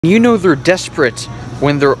You know they're desperate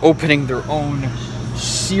when they're opening their own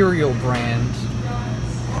cereal brand.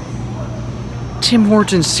 Tim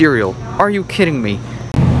Hortons cereal. Are you kidding me?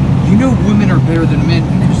 You know women are better than men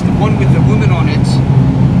because the one with the woman on it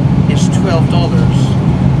is $12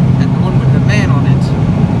 and the one with the man on it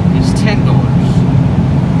is $10.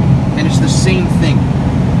 And it's the same thing.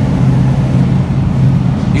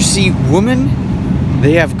 You see, women,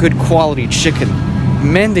 they have good quality chicken.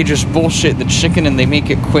 Men, they just bullshit the chicken and they make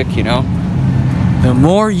it quick, you know? The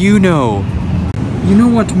more you know. You know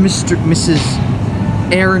what, Mrs.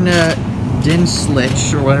 Erna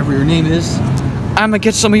Dinslich, or whatever your name is? I'ma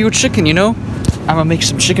get some of your chicken, you know? I'ma make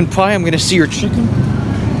some chicken pie, I'm gonna see your chicken.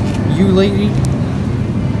 You lady.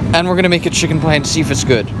 And we're gonna make a chicken pie and see if it's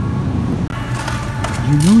good. You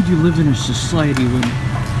know you live in a society when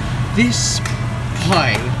this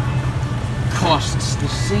pie costs the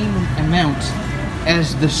same amount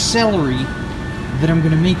as the celery that I'm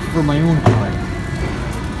gonna make for my own pie.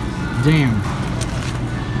 Damn.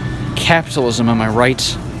 Capitalism, am I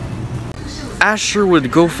right? Asher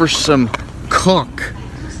would go for some cock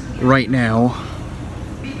right now.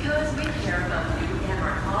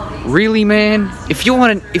 Really, man? If you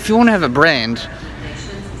want to have a brand,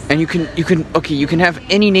 and you can have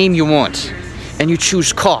any name you want, and you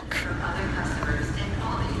choose cock.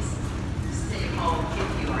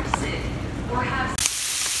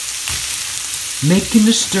 Making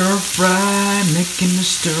the stir fry, making the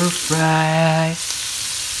stir fry.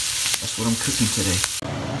 That's what I'm cooking today.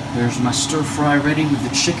 There's my stir fry ready with the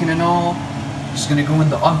chicken and all. It's gonna go in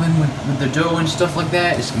the oven with the dough and stuff like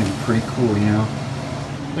that. It's gonna be pretty cool, you know.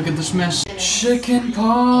 Look at this mess. Chicken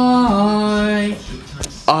pie.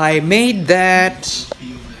 I made that.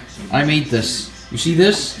 I made this. You see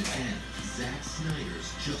this?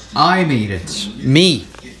 I made it. Me.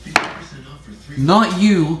 Not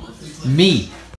you. Me.